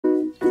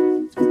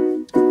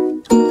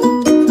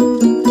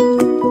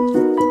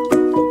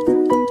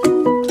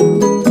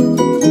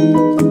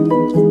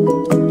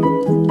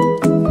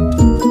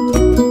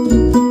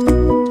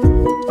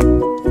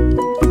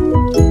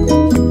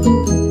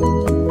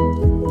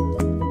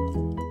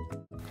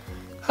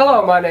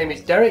Hello, my name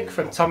is Derek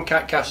from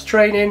Tomcat Gas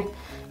Training,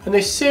 and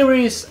this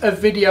series of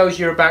videos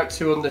you're about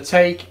to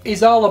undertake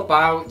is all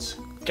about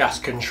gas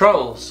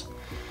controls.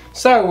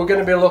 So we're going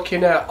to be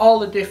looking at all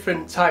the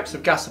different types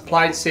of gas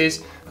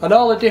appliances and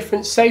all the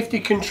different safety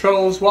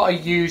controls what are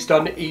used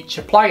on each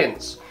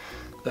appliance.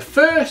 The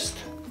first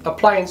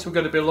appliance we're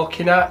going to be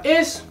looking at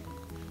is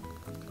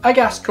a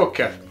gas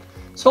cooker.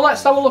 So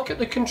let's have a look at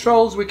the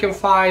controls we can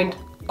find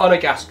on a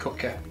gas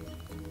cooker.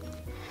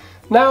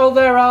 Now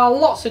there are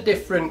lots of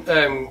different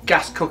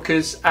gas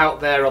cookers out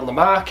there on the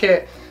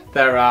market.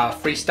 There are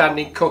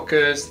freestanding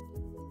cookers,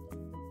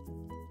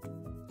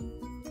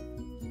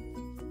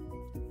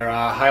 there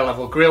are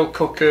high-level grill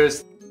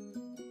cookers,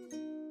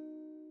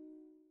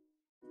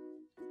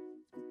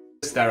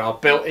 there are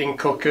built-in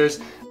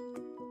cookers,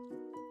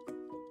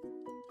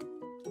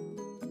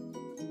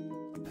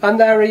 and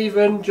they're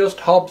even just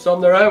hobs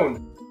on their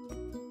own.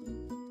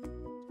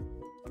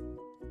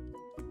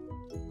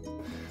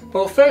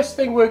 But first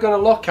thing we're going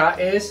to look at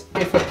is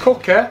if a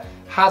cooker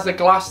has a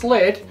glass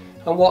lid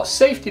and what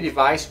safety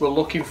device we're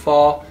looking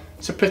for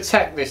to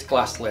protect this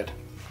glass lid.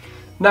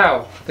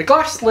 Now, the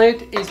glass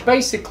lid is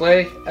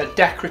basically a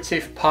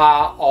decorative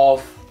part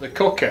of the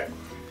cooker,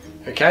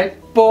 okay?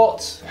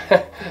 But,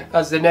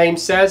 as the name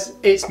says,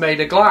 it's made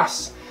of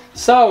glass.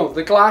 So,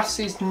 the glass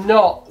is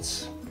not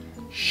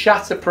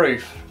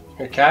shatterproof,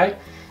 okay?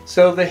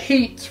 So the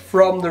heat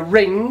from the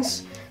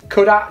rings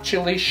could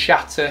actually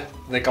shatter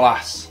the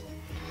glass.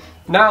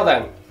 Now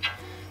then,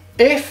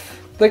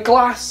 if the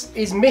glass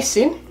is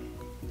missing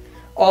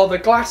or the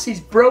glass is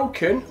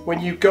broken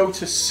when you go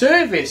to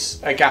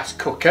service a gas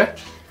cooker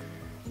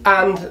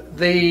and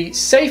the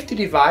safety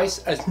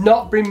device has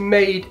not been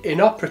made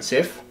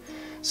inoperative,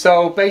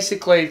 so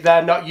basically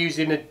they're not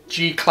using a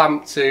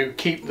G-clamp to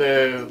keep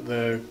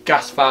the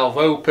gas valve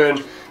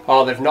open,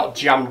 or they've not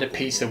jammed a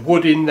piece of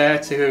wood in there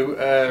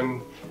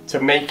to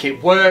make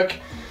it work,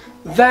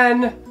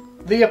 then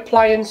the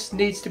appliance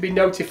needs to be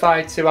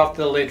notified to have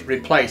the lid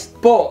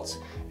replaced. But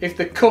if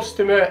the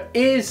customer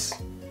is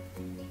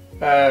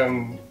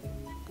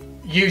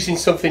using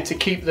something to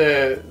keep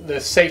the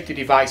safety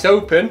device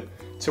open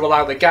to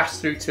allow the gas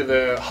through to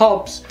the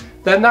hobs,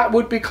 then that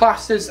would be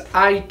classed as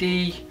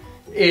ID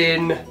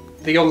in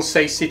the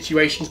Unsafe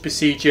Situations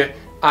Procedure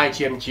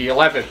IGMG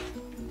 11.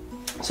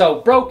 So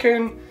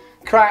broken,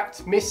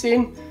 cracked,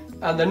 missing,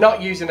 and they're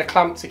not using a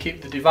clamp to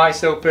keep the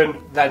device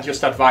open, then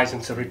just advise them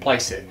to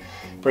replace it.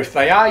 But if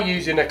they are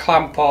using a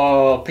clamp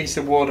or a piece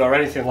of wood or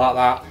anything like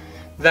that,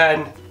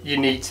 then you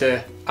need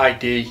to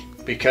ID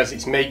because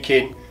it's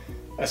making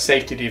a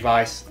safety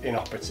device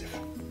inoperative.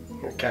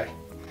 Okay.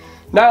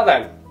 Now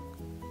then,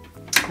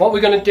 what we're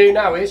going to do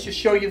now is just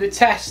show you the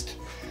test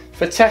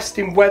for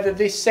testing whether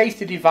this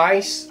safety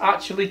device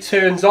actually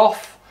turns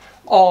off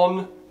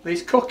on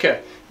this cooker.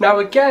 Now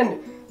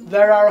again,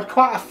 there are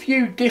quite a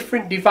few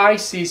different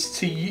devices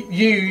to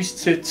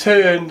use to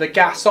turn the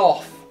gas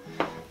off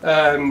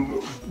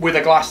with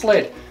a glass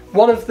lid.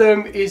 One of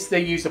them is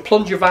they use a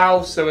plunger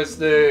valve, so as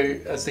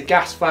the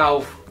gas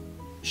valve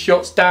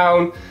shuts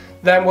down,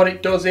 then what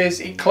it does is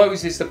it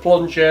closes the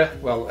plunger,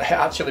 well it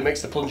actually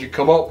makes the plunger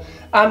come up,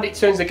 and it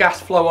turns the gas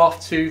flow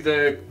off to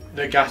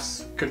the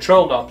gas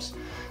control knobs.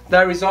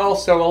 There is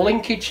also a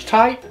linkage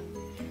type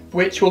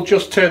which will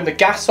just turn the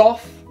gas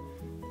off,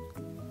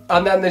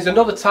 and then there's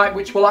another type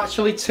which will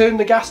actually turn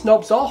the gas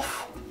knobs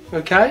off,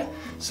 okay?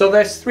 So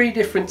there's three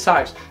different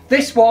types.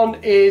 This one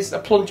is a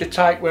plunger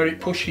type where it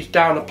pushes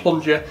down a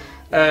plunger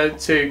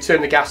to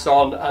turn the gas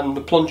on, and the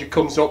plunger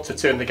comes up to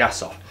turn the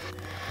gas off.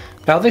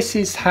 Now this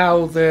is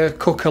how the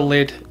cooker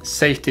lid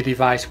safety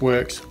device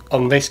works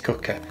on this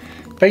cooker.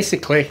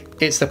 Basically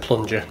it's a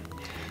plunger.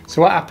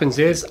 So what happens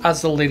is,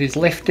 as the lid is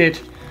lifted,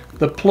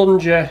 the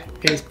plunger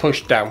is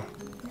pushed down,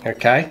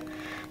 okay?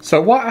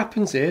 So what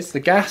happens is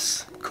the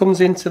gas comes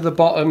into the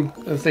bottom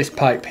of this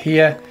pipe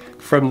here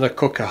from the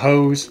cooker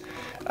hose,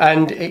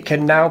 and it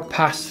can now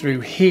pass through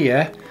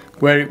here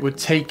where it would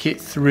take it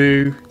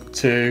through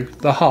to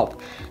the hob.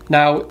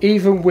 Now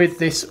even with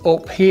this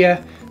up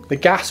here, the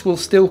gas will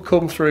still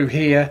come through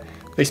here,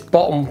 this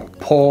bottom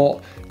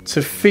port,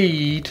 to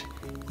feed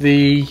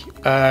the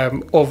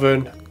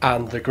oven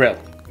and the grill.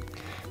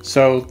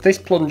 So this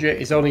plunger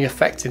is only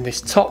affecting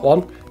this top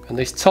one, and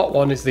this top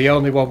one is the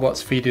only one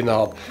what's feeding the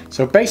hob.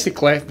 So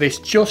basically this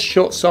just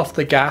shuts off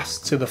the gas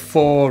to the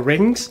 4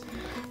 rings.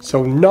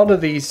 So none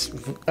of these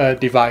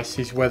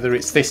devices, whether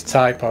it's this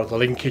type or the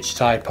linkage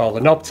type or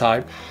the knob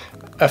type,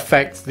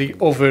 affect the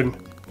oven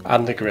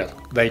and the grill.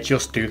 They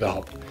just do the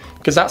hob,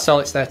 because that's all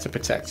it's there to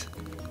protect,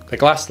 the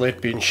glass lid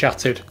being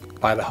shattered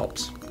by the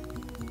hobs.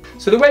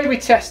 So the way we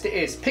test it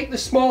is, pick the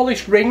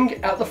smallest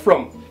ring at the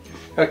front,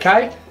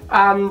 okay,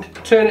 and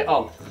turn it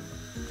on.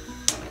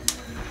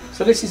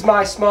 So this is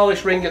my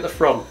smallest ring at the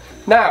front.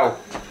 Now,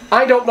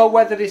 I don't know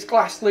whether this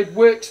glass lid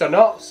works or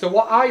not, so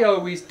what I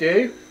always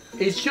do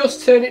is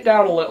just turn it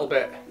down a little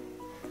bit.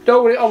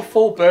 Don't want it on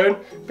full burn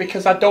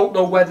because I don't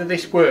know whether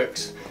this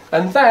works.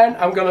 And then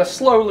I'm going to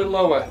slowly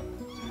lower.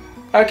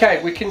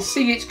 Okay, we can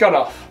see it's gone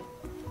off.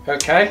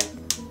 Okay,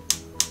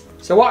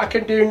 so what I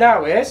can do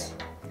now is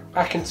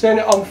I can turn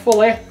it on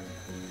fully,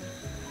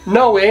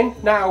 knowing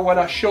now when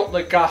I shut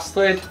the gas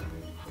lid,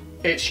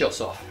 it shuts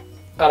off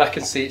and I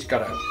can see it's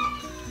gone out.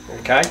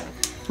 Okay,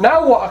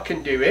 now what I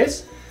can do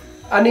is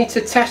I need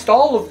to test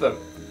all of them.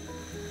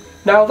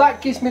 Now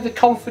that gives me the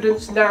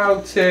confidence now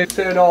to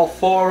turn all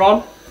 4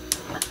 on.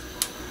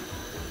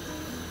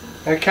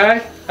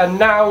 Okay, and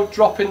now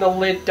dropping the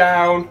lid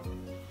down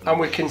and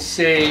we can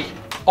see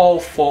all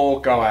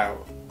 4 go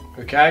out.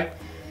 Okay,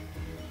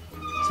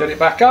 turn it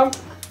back on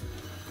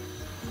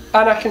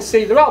and I can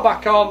see they're all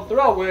back on,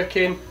 they're all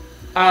working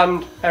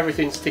and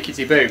everything's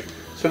tickety-boo.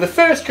 So the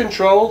first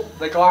control,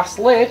 the glass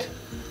lid,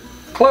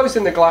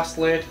 closing the glass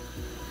lid,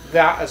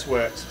 that has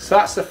worked. So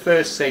that's the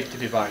first safety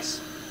device.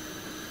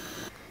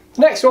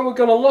 The next one we're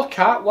going to look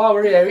at while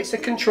we're here, it's a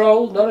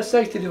control, not a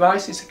safety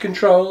device, it's a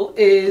control,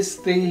 is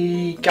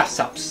the gas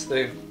taps,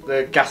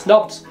 the gas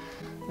knobs.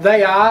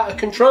 They are a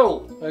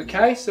control,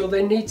 okay, so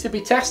they need to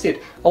be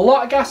tested. A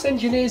lot of gas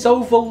engineers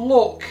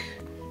overlook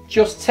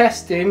just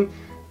testing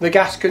the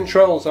gas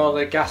controls or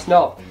the gas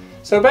knob.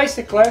 So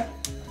basically,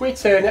 we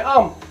turn it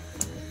on,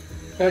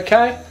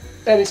 okay,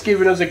 and it's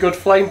giving us a good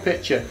flame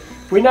picture.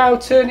 We now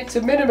turn it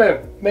to minimum,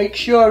 make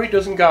sure it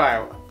doesn't go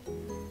out.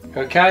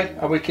 Okay,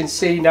 and we can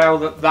see now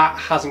that that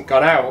hasn't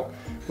gone out.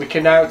 We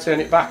can now turn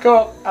it back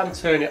up and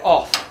turn it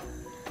off.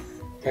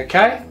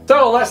 Okay,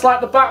 so let's light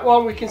the back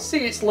one. We can see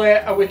it's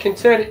lit and we can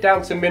turn it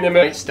down to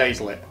minimum, it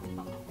stays lit.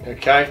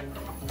 Okay,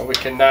 and we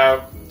can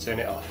now turn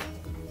it off.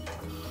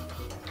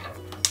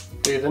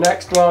 Do the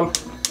next one.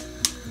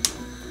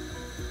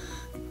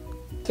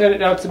 Turn it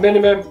down to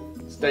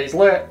minimum, stays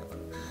lit,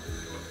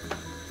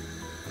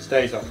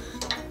 stays on.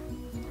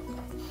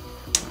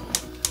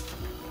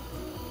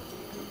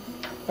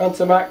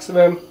 Onto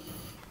maximum,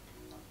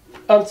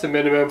 onto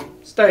minimum,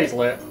 stays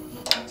lit,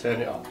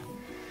 turn it on.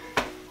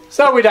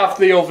 So we'd have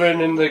the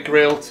oven and the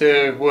grill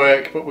to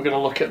work, but we're going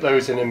to look at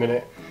those in a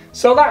minute.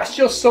 So that's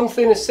just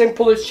something as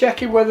simple as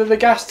checking whether the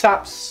gas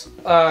tap's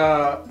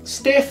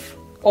stiff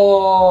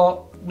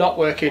or not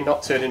working,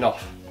 not turning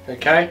off.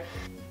 Okay,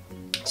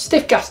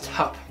 stiff gas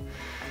tap.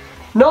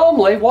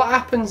 Normally what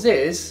happens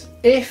is,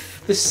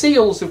 if the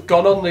seals have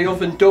gone on the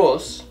oven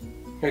doors,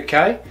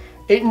 okay,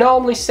 it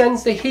normally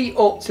sends the heat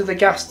up to the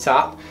gas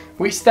tap,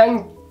 which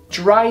then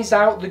dries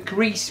out the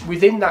grease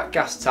within that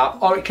gas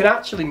tap, or it can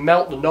actually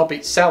melt the knob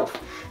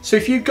itself. So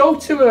if you go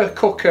to a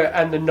cooker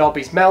and the knob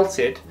is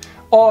melted,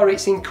 or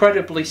it's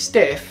incredibly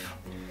stiff,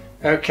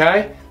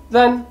 okay,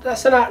 then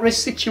that's an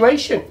at-risk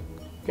situation,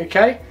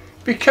 okay,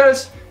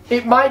 because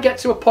it might get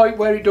to a point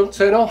where it doesn't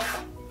turn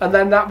off, and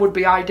then that would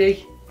be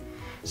ID.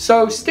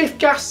 So stiff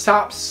gas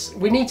taps,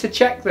 we need to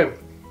check them.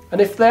 And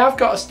if they have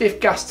got a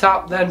stiff gas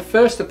tap, then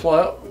first of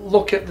all,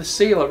 look at the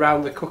seal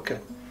around the cooker,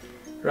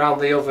 around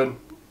the oven,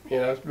 you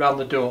know, around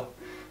the door,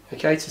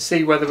 okay, to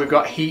see whether we've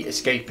got heat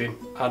escaping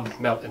and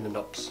melting the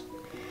knobs.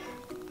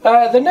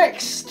 The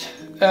next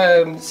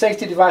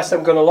safety device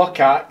I'm going to look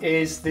at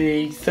is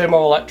the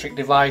thermoelectric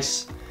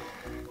device.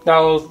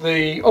 Now,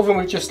 the oven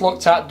we just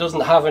looked at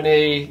doesn't have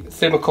any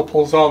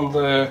thermocouples on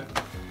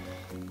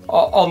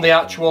the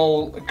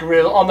actual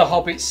grill, on the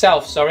hob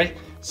itself, sorry.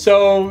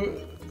 So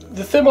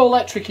the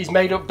thermoelectric is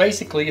made up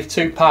basically of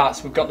 2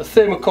 parts. We've got the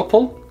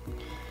thermocouple,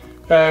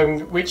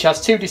 which has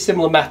 2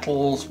 dissimilar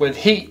metals with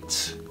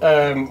heat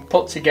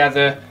put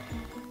together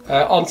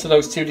onto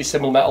those 2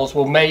 dissimilar metals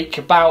will make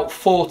about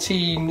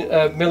 14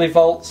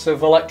 millivolts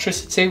of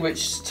electricity,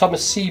 which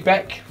Thomas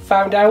Seebeck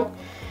found out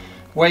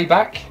way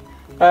back.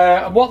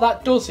 And what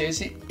that does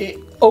is it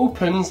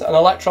opens an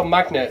electron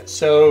magnet.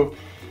 So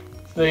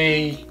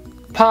the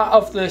part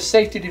of the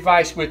safety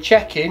device we're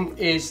checking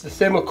is the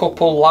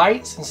thermocouple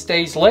lights and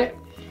stays lit,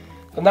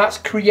 and that's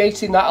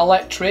creating that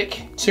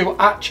electric to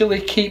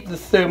actually keep the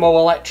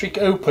thermoelectric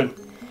open.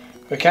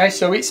 Okay,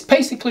 so it's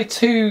basically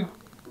 2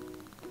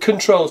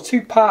 controls,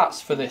 2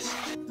 parts for this.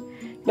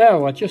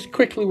 Now I just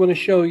quickly want to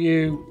show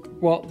you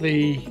what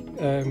the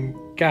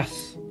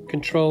gas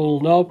control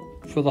knob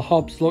for the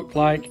hobs look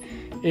like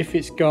if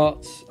it's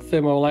got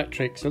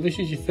thermoelectric. So this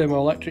is your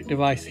thermoelectric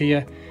device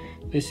here.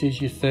 This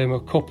is your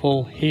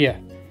thermocouple here.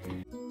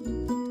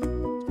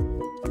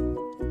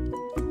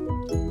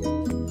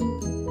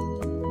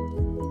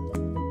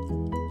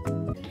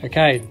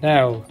 Okay,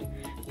 now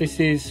this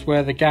is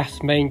where the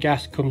main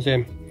gas comes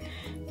in.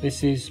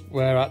 This is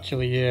where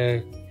actually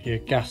your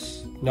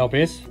gas knob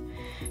is.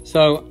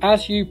 So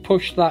as you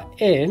push that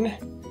in,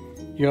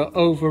 you're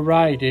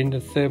overriding the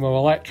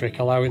thermoelectric,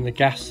 allowing the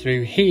gas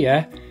through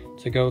here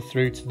to go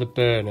through to the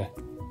burner.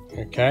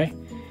 Okay,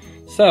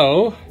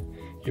 so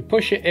you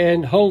push it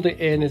in, hold it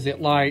in as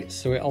it lights,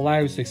 so it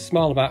allows a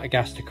small amount of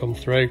gas to come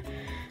through,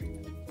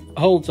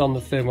 holds on the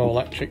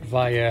thermoelectric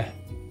via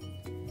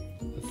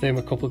the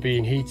thermocouple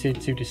being heated,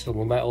 2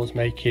 dissimilar metals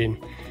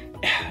making,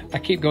 I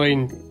keep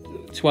going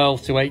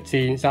 12 to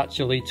 18, it's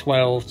actually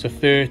 12 to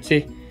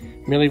 30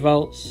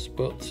 millivolts,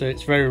 but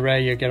it's very rare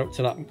you get up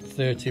to that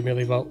 30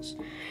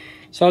 millivolts.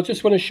 So I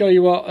just want to show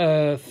you what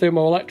a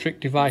thermoelectric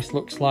device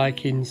looks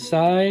like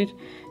inside.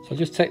 So I'll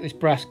just take this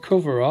brass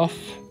cover off.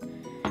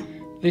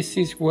 This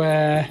is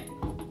where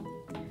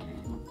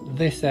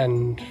this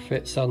end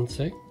fits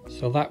onto.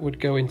 So that would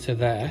go into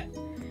there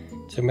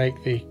to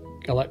make the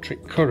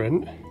electric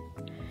current.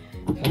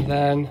 And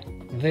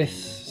then this,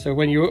 so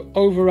when you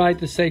override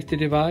the safety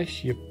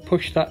device, you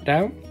push that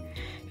down.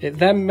 It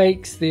then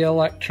makes the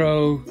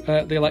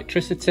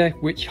electricity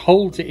which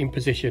holds it in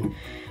position.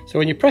 So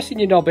when you're pressing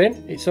your knob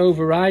in, it's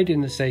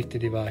overriding the safety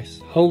device,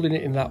 holding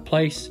it in that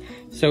place.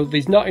 So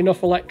there's not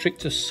enough electric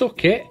to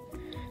suck it,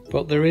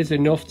 but there is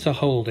enough to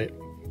hold it.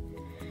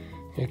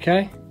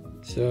 Okay,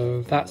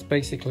 so that's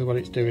basically what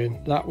it's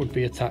doing. That would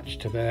be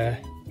attached to there.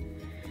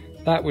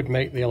 That would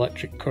make the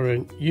electric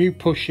current. You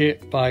push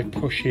it by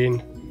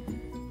pushing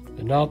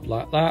the knob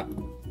like that.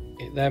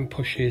 It then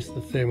pushes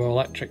the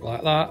thermoelectric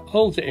like that,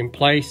 holds it in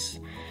place,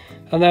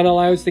 and then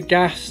allows the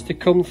gas to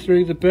come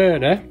through the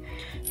burner.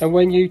 And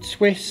when you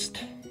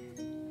twist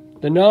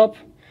the knob,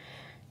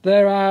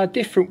 there are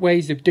different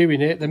ways of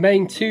doing it. The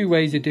main two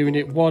ways of doing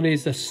it, one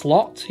is a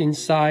slot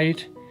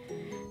inside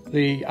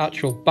the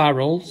actual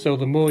barrel, so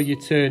the more you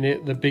turn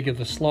it, the bigger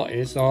the slot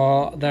is.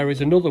 Or there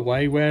is another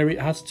way where it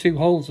has two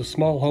holes, a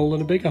small hole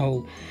and a bigger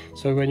hole.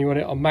 So when you want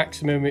it on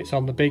maximum, it's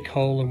on the big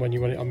hole, and when you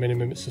want it on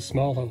minimum, it's a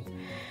small hole.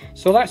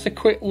 So that's a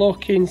quick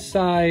look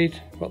inside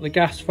what the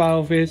gas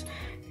valve is,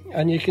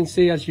 and you can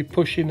see as you're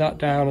pushing that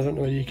down, I don't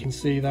know whether you can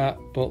see that,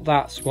 but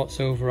that's what's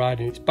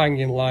overriding. It's bang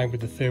in line with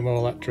the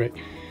thermoelectric,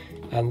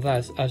 and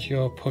as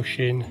you're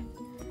pushing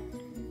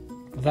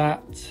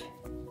that,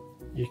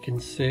 you can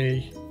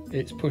see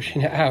it's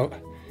pushing it out.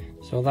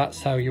 So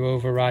that's how you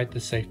override the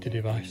safety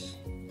device.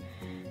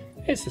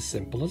 It's as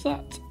simple as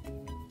that.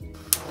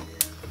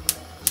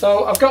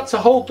 So I've got to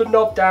hold the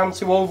knob down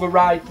to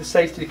override the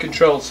safety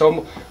control.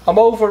 So I'm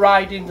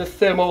overriding the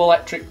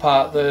thermoelectric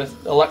part, the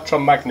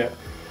electron magnet.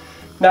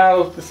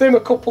 Now the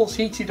thermocouple's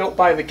heated up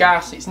by the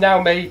gas. It's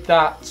now made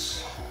that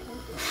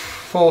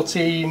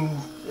 14,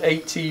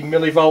 18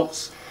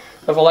 millivolts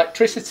of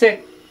electricity,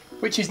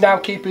 which is now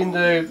keeping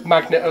the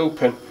magnet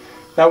open.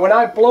 Now when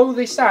I blow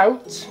this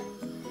out,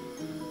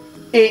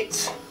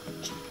 it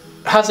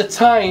has a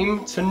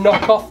time to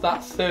knock off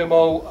that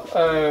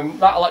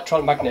that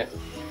electron magnet.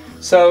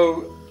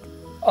 So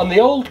on the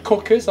old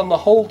cookers, on the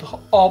old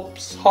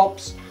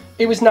hobs,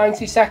 it was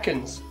 90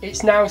 seconds.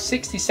 It's now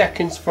 60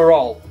 seconds for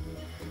all.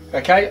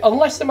 Okay,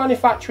 unless the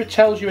manufacturer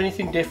tells you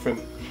anything different.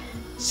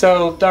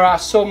 So there are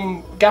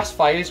some gas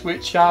fires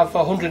which have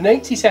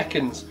 180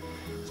 seconds.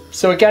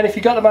 So again, if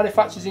you got the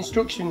manufacturer's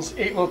instructions,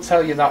 it will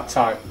tell you that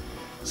time.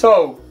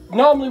 So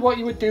normally what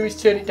you would do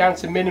is turn it down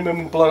to minimum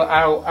and blow it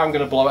out. I'm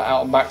going to blow it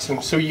out on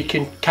maximum so you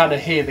can kind of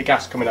hear the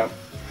gas coming out.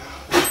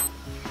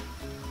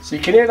 So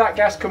you can hear that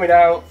gas coming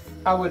out.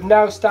 I would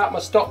now start my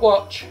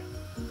stopwatch.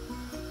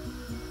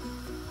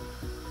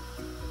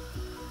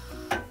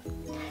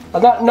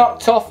 And that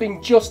knocked off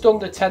in just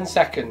under 10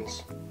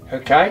 seconds.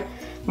 Okay,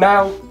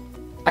 now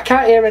I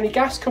can't hear any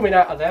gas coming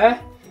out of there.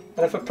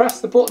 And if I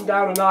press the button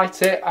down and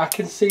light it, I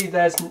can see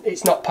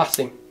it's not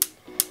passing.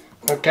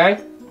 Okay,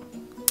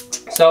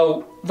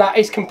 so that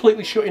is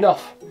completely shutting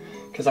off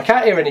because I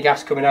can't hear any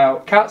gas coming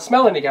out, can't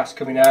smell any gas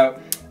coming out,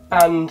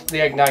 and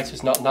the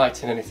igniter's not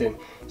igniting anything.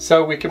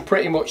 So we can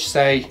pretty much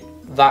say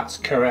that's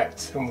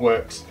correct and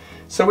works.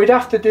 So we'd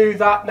have to do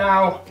that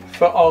now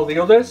for all the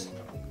others.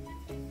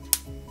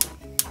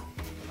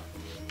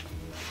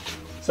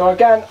 So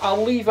again,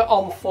 I'll leave it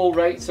on full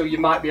rate so you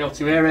might be able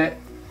to hear it.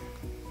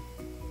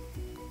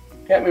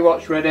 Get my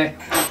watch ready.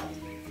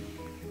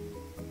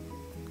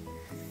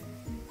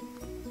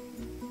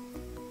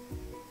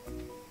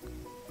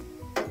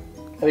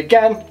 And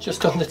again,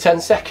 just under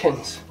 10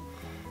 seconds.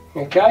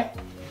 Okay,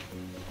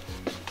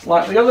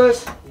 like the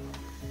others.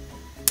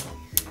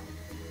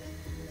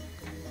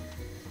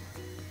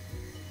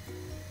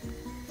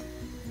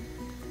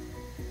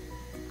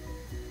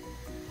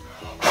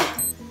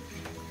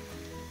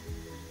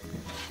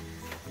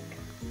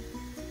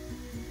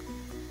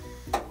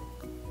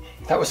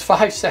 That was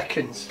 5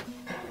 seconds.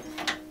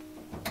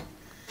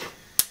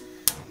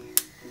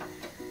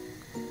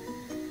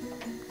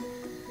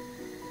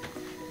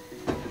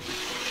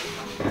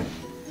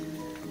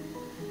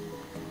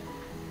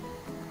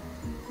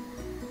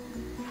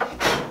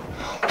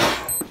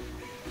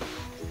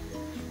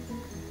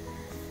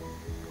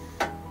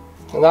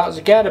 And that was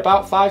again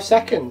about 5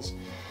 seconds.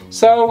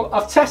 So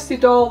I've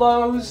tested all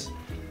those.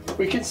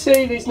 We can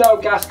see there's no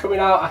gas coming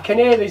out. I can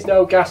hear there's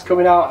no gas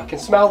coming out. I can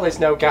smell there's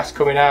no gas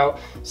coming out.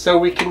 So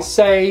we can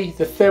say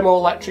the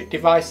thermoelectric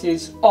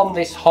devices on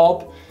this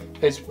hob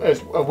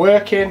are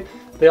working.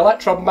 The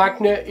electron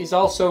magnet is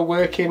also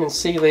working and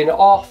sealing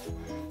off.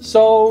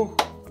 So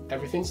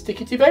everything's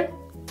tickety-boo.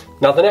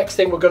 Now the next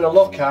thing we're going to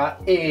look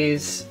at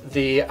is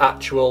the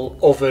actual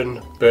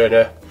oven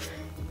burner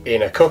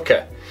in a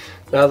cooker.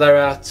 Now there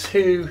are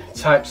two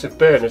types of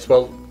burners,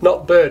 well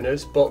not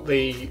burners but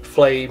the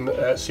flame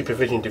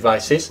supervision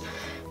devices.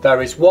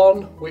 There is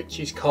one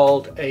which is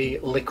called a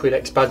liquid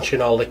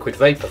expansion or liquid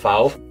vapor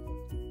valve,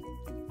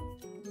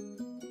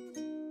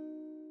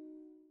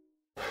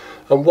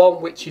 and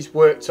one which is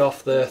worked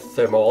off the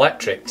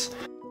thermoelectrics.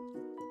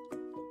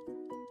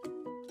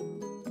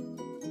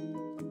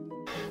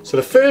 So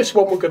the first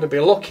one we're going to be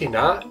looking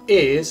at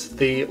is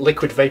the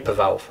liquid vapor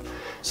valve.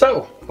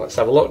 So let's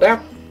have a look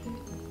now.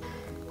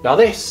 Now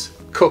this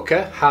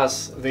cooker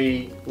has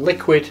the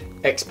liquid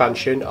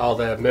expansion or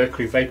the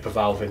mercury vapor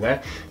valve in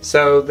there.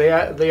 So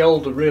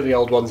the really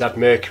old ones had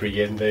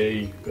mercury in,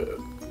 the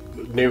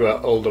newer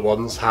older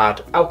ones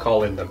had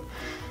alcohol in them.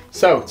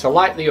 So to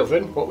light the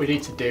oven, what we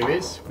need to do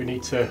is we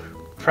need to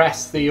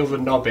press the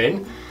oven knob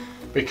in,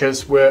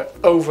 because we're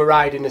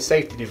overriding a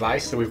safety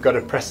device, so we've got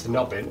to press the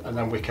knob in and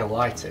then we can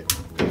light it.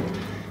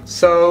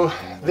 So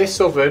this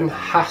oven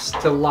has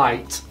to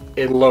light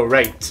in low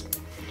rate.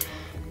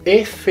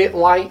 If it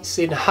lights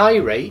in high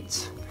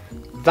rate,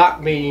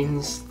 that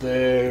means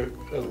the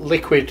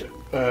liquid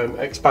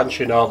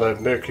expansion or the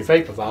mercury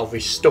vapor valve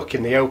is stuck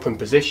in the open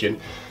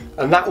position,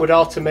 and that would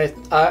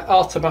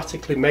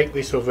automatically make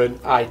this oven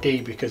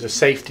ID because a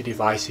safety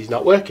device is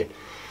not working.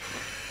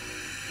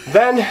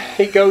 Then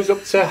it goes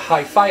up to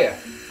high fire.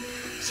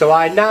 So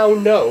I now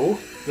know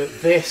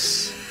that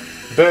this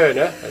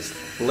burner has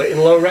lit in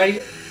low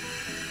rate.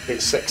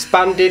 It's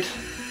expanded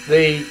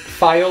the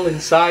file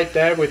inside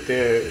there with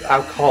the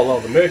alcohol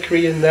or the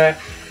mercury in there,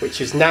 which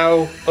has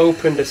now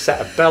opened a set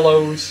of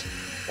bellows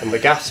and the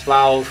gas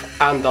valve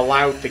and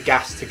allowed the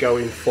gas to go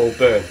in full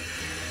burn.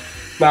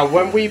 Now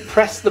when we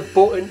press the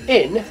button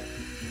in,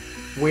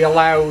 we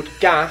allowed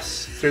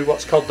gas through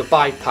what's called the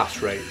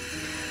bypass rate.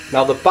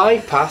 Now the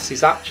bypass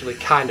is actually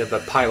kind of a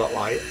pilot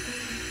light.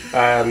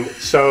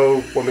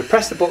 So when we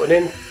press the button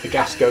in, the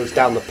gas goes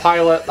down the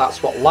pilot,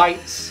 that's what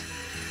lights.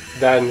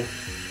 Then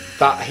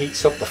that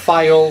heats up the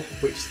file,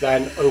 which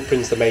then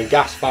opens the main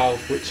gas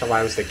valve, which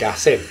allows the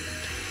gas in.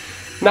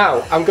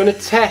 Now I'm going to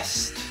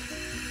test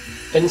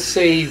and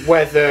see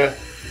whether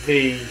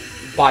the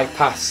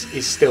bypass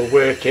is still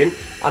working,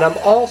 and I'm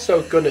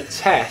also going to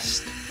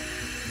test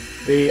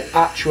the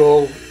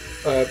actual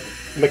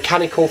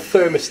mechanical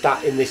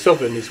thermostat in this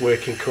oven is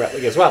working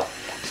correctly as well.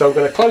 So I'm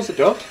going to close the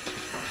door.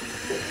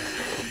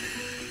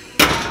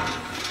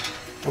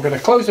 I'm going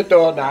to close the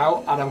door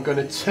now, and I'm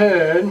going to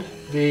turn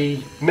the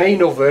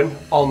main oven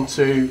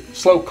onto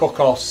slow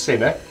cook or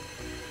simmer.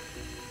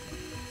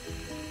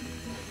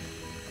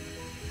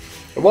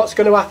 And what's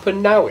going to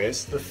happen now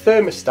is the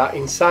thermostat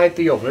inside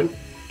the oven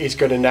is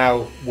going to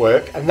now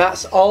work, and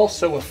that's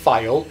also a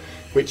file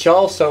which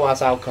also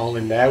has alcohol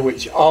in there,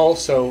 which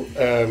also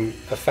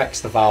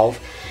affects the valve.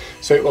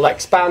 So it will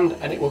expand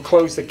and it will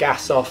close the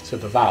gas off to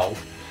the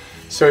valve.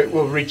 So it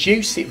will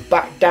reduce it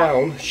back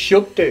down,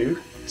 should do,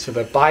 to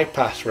the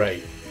bypass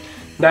rate.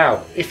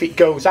 Now, if it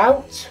goes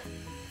out,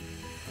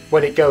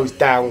 when it goes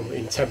down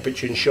in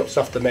temperature and shuts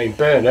off the main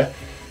burner,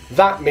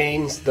 that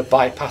means the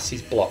bypass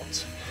is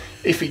blocked.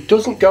 If it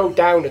doesn't go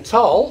down at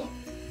all,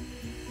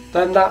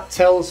 then that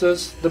tells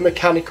us the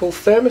mechanical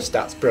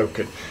thermostat's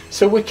broken.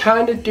 So we're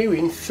kind of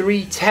doing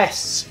 3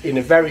 tests in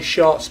a very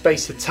short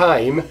space of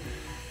time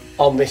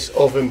on this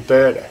oven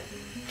burner.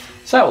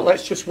 So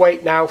let's just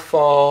wait now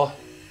for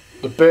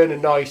the burner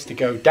noise to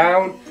go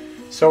down,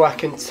 so I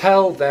can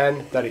tell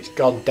then that it's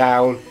gone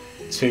down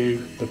to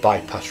the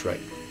bypass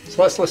rate.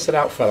 So let's listen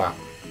out for that.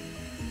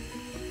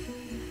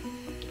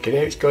 You can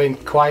hear it's going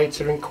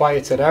quieter and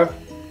quieter now.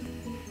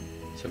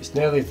 So it's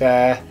nearly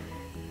there,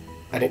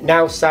 and it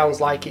now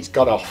sounds like it's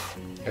gone off.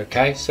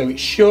 Okay, so it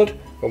should,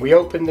 when we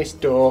open this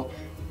door,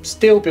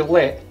 still be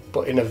lit,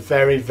 but in a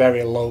very,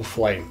 very low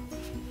flame.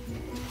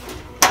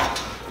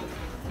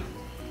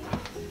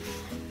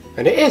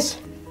 And it is.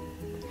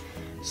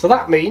 So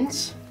that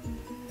means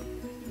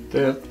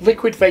the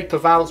liquid vapor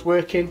valve's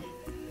working,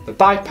 the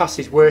bypass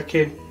is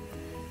working,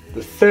 the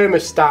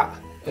thermostat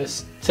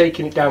has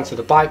taken it down to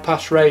the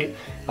bypass rate.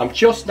 I'm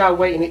just now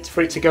waiting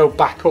for it to go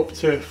back up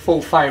to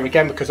full fire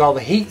again, because all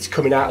the heat's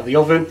coming out of the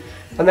oven.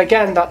 And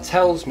again, that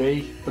tells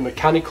me the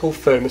mechanical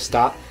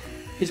thermostat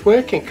is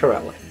working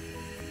correctly.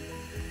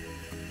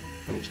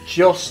 And it's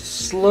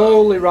just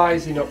slowly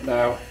rising up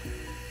now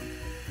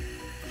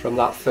from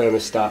that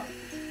thermostat.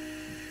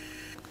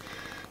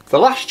 The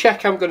last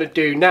check I'm going to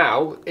do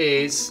now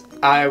is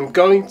I'm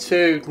going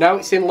to, now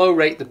it's in low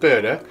rate, the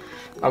burner,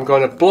 I'm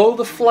going to blow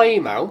the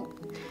flame out.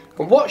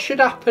 And what should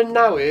happen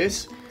now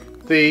is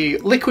the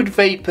liquid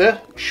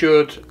vapor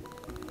should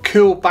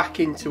cool back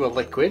into a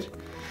liquid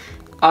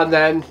and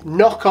then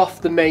knock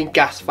off the main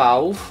gas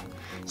valve.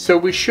 So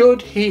we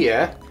should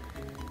hear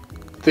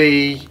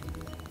the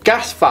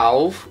gas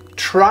valve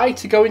try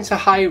to go into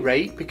high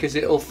rate because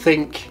it'll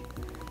think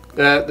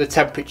the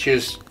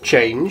temperature's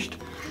changed.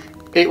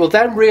 It will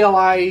then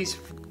realise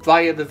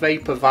via the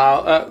vapor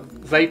part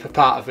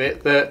of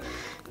it that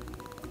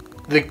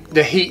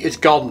the heat is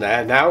gone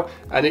there now,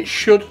 and it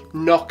should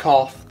knock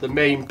off the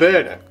main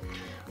burner.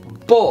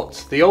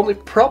 But the only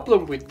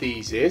problem with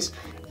these is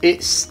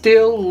it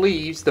still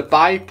leaves the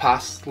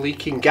bypass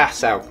leaking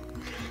gas out.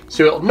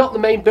 So it'll knock the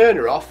main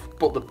burner off,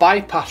 but the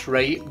bypass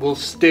rate will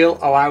still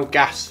allow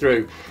gas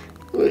through,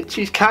 which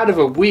is kind of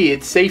a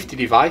weird safety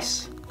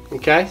device.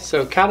 Okay,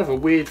 so kind of a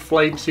weird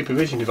flame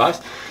supervision device,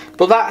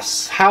 but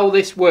that's how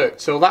this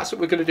works. So that's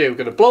what we're going to do. We're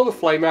going to blow the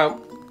flame out,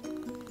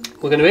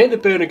 we're going to hear the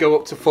burner go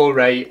up to full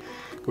rate,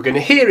 We're going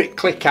to hear it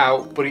click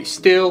out, but it's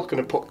still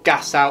going to put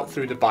gas out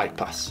through the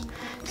bypass.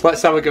 So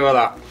let's have a go at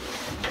that.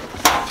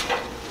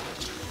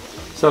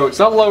 So it's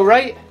on low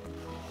rate.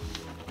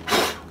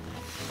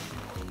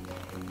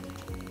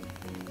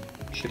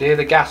 Should hear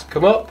the gas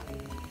come up.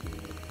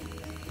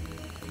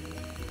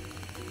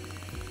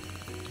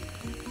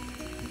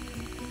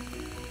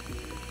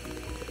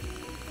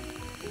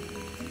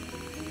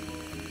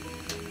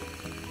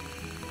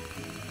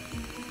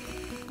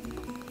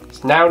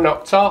 It's now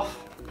knocked off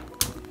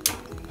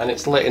and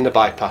it's lit in the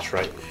bypass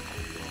rate.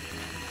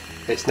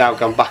 It's now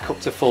gone back up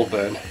to full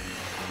burn.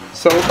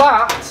 So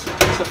that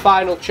is the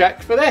final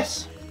check for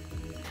this.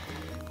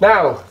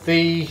 Now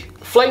the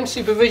flame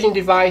supervision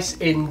device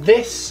in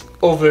this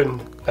oven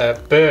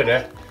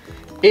burner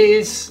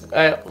is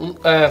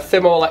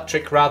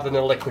thermoelectric rather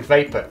than a liquid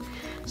vapor.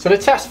 So the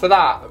test for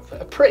that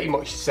are pretty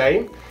much the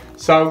same.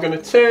 So I'm going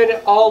to turn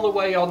it all the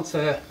way on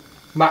to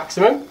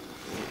maximum.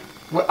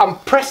 I'm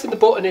pressing the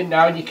button in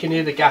now and you can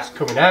hear the gas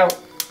coming out.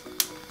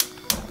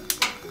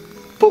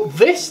 But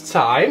this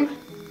time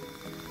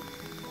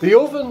the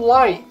oven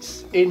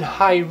lights in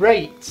high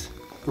rate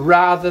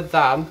rather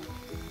than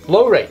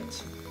low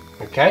rate.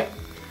 Okay.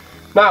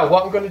 Now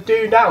what I'm going to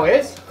do now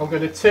is I'm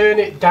going to turn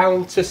it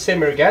down to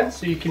simmer again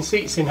so you can see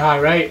it's in high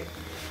rate.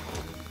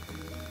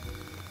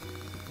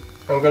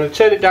 I'm going to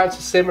turn it down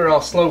to simmer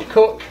or slow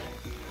cook.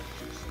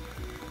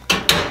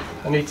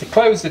 I need to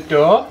close the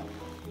door.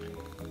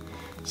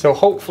 So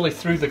hopefully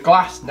through the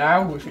glass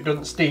now, if it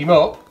doesn't steam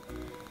up,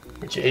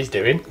 which it is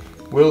doing,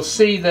 we'll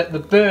see that the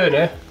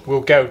burner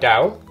will go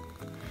down.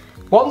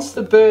 Once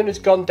the burner's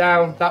gone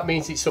down, that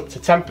means it's up to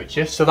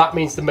temperature, so that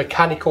means the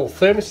mechanical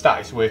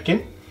thermostat is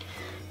working.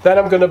 Then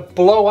I'm going to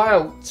blow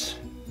out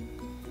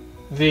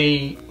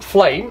the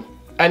flame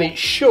and it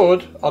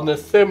should, on the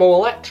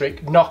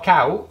thermoelectric, knock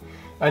out,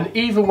 and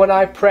even when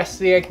I press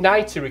the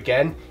igniter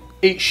again,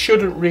 it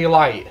shouldn't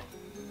relight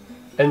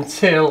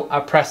until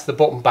I press the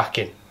button back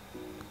in.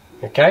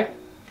 Okay,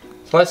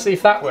 so let's see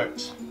if that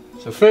works.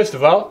 So first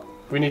of all,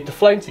 we need the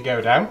flame to go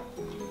down,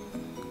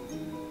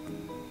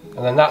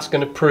 and then that's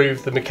going to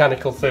prove the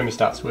mechanical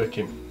thermostat's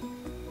working.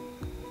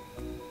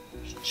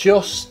 It's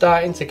just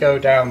starting to go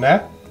down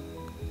now.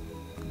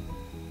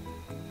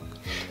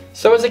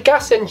 So as a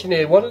gas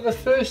engineer, one of the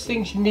first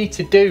things you need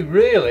to do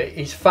really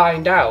is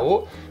find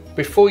out,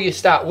 before you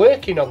start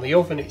working on the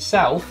oven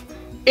itself,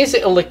 is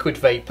it a liquid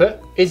vapor,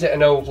 is it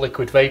an old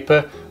liquid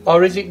vapor,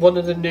 or is it one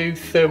of the new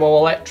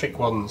thermoelectric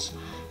ones?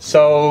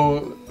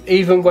 So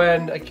even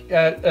when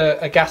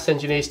a gas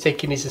engineer is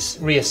taking his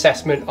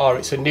reassessment, or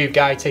it's a new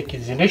guy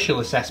taking his initial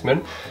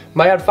assessment,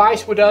 my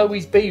advice would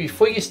always be,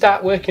 before you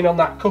start working on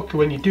that cooker,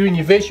 when you're doing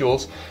your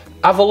visuals,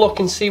 have a look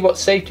and see what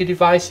safety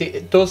device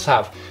it does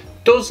have.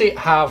 Does it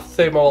have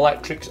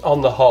thermoelectrics on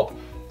the hob?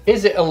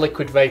 Is it a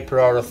liquid vapor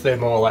or a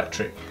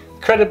thermoelectric?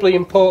 Incredibly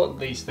important,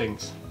 these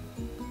things.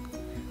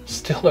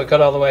 Still not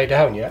got all the way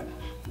down yet,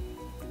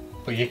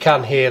 but you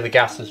can hear the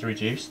gas has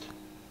reduced.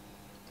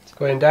 It's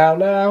going down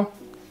now,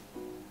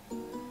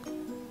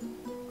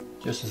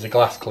 just as the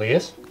glass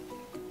clears.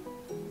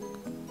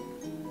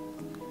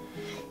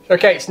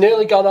 Okay, it's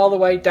nearly gone all the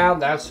way down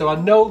now, so I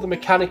know the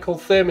mechanical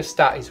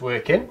thermostat is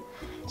working.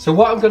 So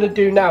what I'm going to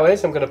do now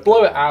is I'm going to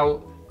blow it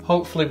out.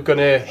 Hopefully we're going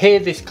to hear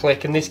this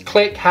click, and this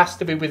click has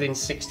to be within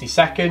 60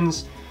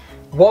 seconds.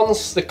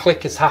 Once the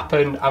click has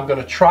happened, I'm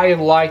going to try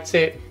and light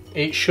it.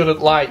 It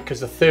shouldn't light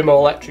because the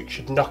thermoelectric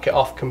should knock it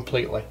off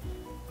completely.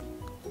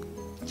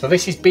 So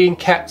this is being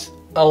kept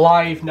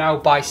alive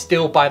now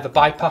still by the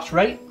bypass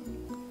rate,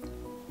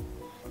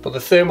 but the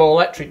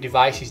thermoelectric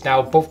device is now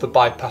above the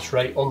bypass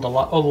rate,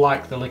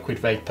 unlike the liquid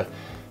vapor.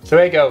 So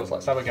here goes,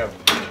 let's have a go.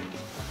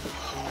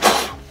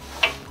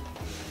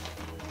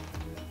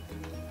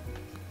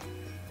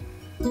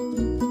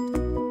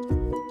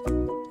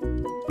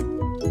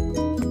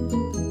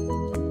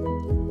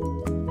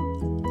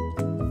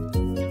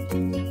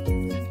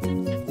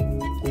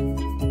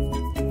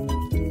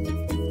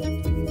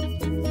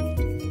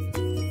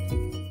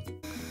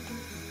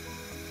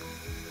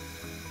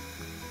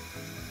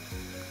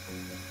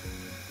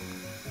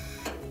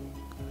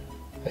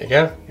 There you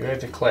go, you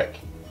heard the click.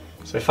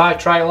 So if I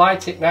try and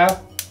light it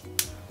now,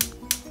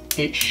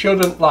 it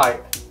shouldn't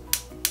light,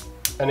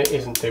 and it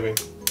isn't doing.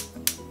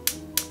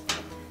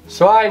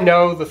 So I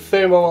know the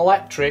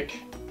thermoelectric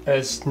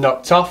has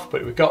knocked off,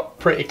 but we got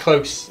pretty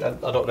close. I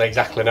don't know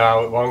exactly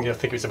how long, I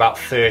think it was about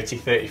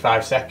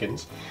 30-35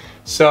 seconds.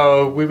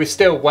 So we were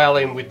still well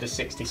in with the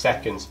 60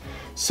 seconds.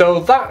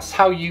 So that's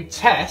how you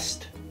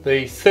test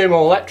the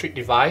thermoelectric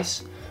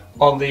device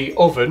on the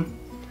oven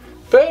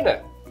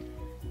burner.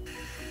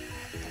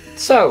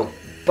 So,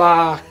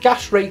 by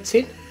gas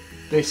rating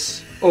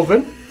this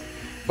oven,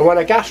 and when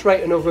I gas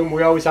rate an oven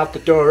we always have the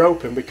door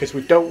open because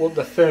we don't want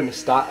the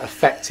thermostat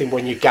affecting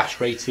when you're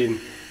gas rating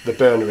the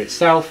burner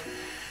itself.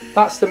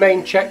 That's the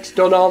main checks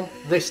done on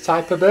this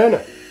type of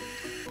burner.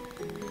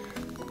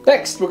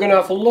 Next we're going to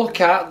have a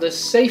look at the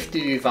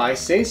safety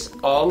devices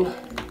on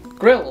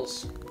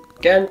grills.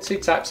 Again, two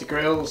types of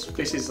grills.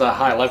 This is the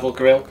high level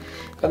grill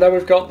And then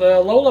we've got the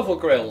low level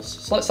grills.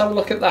 So let's have a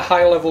look at the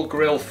high level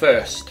grill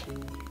first.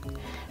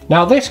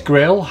 Now this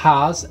grill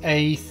has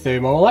a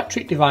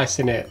thermoelectric device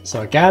in it.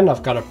 So again,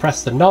 I've got to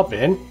press the knob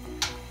in,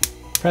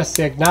 press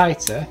the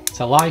igniter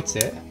to light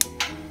it,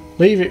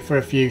 leave it for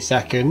a few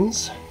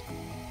seconds,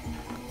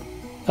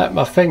 let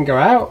my finger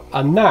out,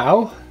 and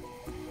now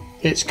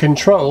it's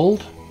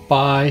controlled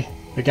by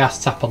the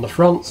gas tap on the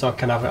front, so I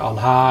can have it on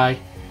high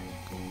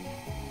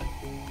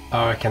or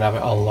I can have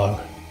it on low.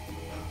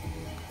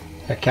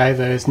 Okay,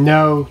 there's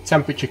no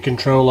temperature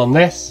control on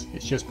this,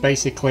 it's just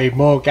basically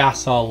more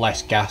gas or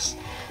less gas.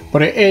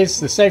 But it is,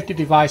 the safety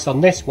device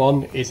on this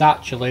one is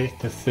actually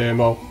the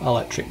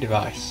thermoelectric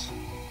device.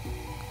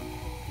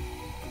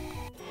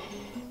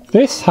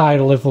 This high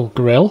level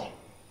grill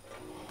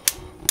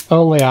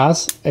only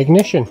has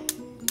ignition.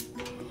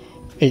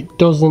 It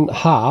doesn't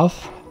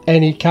have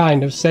any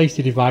kind of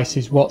safety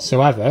devices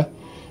whatsoever,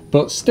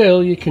 but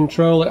still you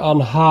control it on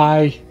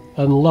high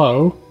and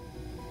low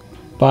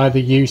by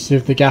the use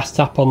of the gas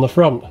tap on the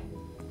front.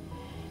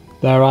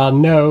 There are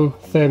no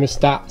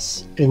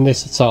thermostats in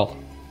this at all.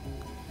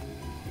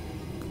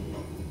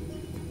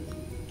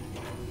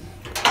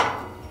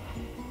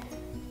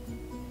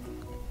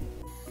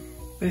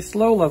 This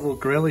low level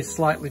grill is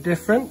slightly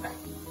different.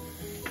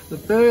 The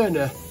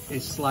burner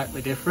is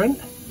slightly different,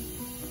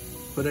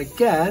 but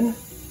again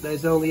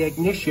there's only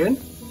ignition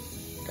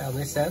down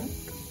this end.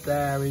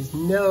 There is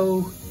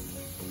no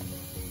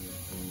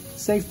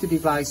safety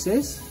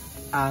devices,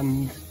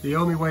 and the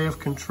only way of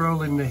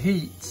controlling the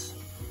heat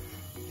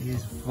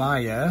is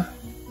via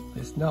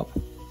this knob.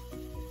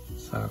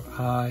 So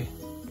high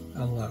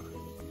and low.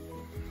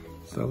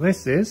 So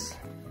this is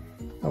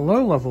a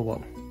low level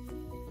one.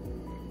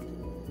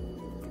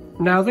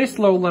 Now this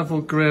low level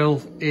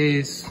grill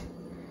is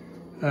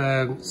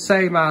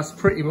same as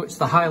pretty much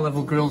the high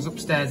level grills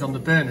upstairs on the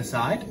burner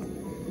side.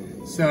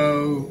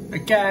 So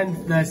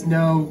again, there's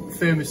no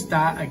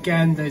thermostat,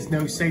 again there's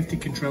no safety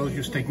control,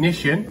 just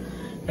ignition.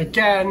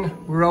 Again,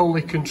 we're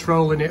only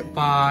controlling it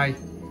by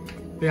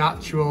the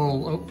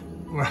actual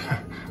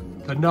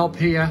the knob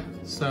here.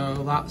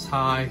 So that's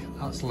high,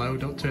 that's low,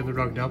 don't turn the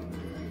wrong knob.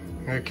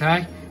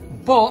 Okay,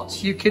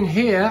 but you can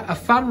hear a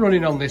fan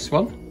running on this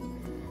one.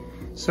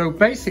 So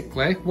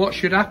basically what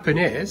should happen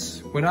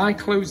is, when I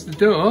close the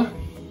door,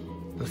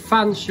 the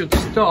fan should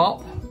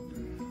stop,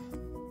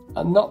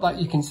 and not that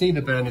you can see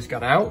the burner's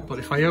gone out, but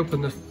if I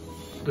open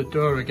the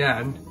door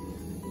again,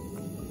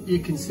 you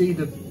can see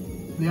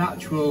the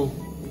actual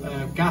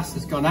gas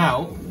has gone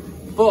out,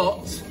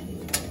 but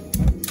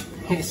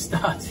it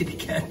started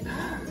again.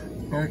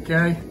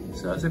 Okay,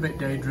 so that's a bit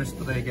dangerous,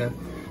 but there you go.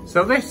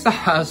 So this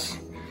has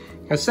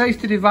a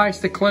safety device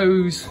to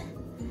close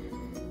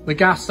the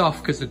gas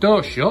off because the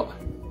door's shut,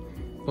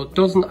 but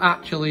doesn't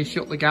actually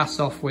shut the gas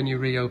off when you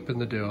reopen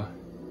the door.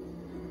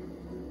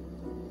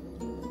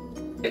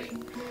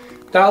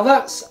 Now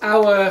that's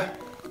our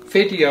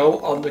video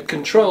on the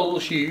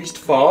controls used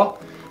for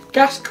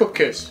gas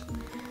cookers.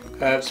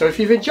 So if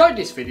you've enjoyed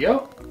this video,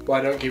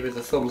 why don't give it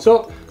a thumbs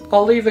up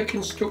or leave a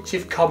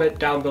constructive comment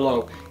down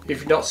below. If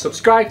you're not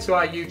subscribed to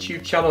our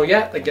YouTube channel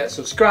yet, then get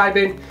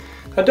subscribing.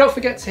 And don't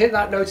forget to hit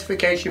that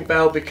notification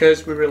bell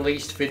because we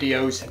release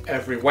videos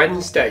every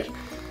Wednesday.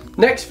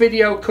 Next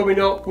video coming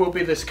up will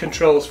be the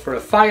controls for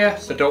a fire,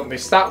 so don't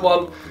miss that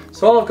one.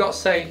 So all I've got to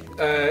say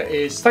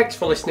is thanks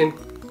for listening,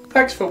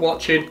 thanks for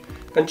watching,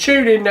 and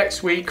tune in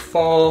next week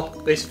for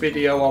this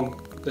video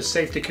on the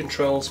safety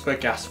controls for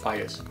gas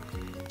fires.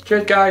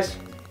 Cheers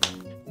guys.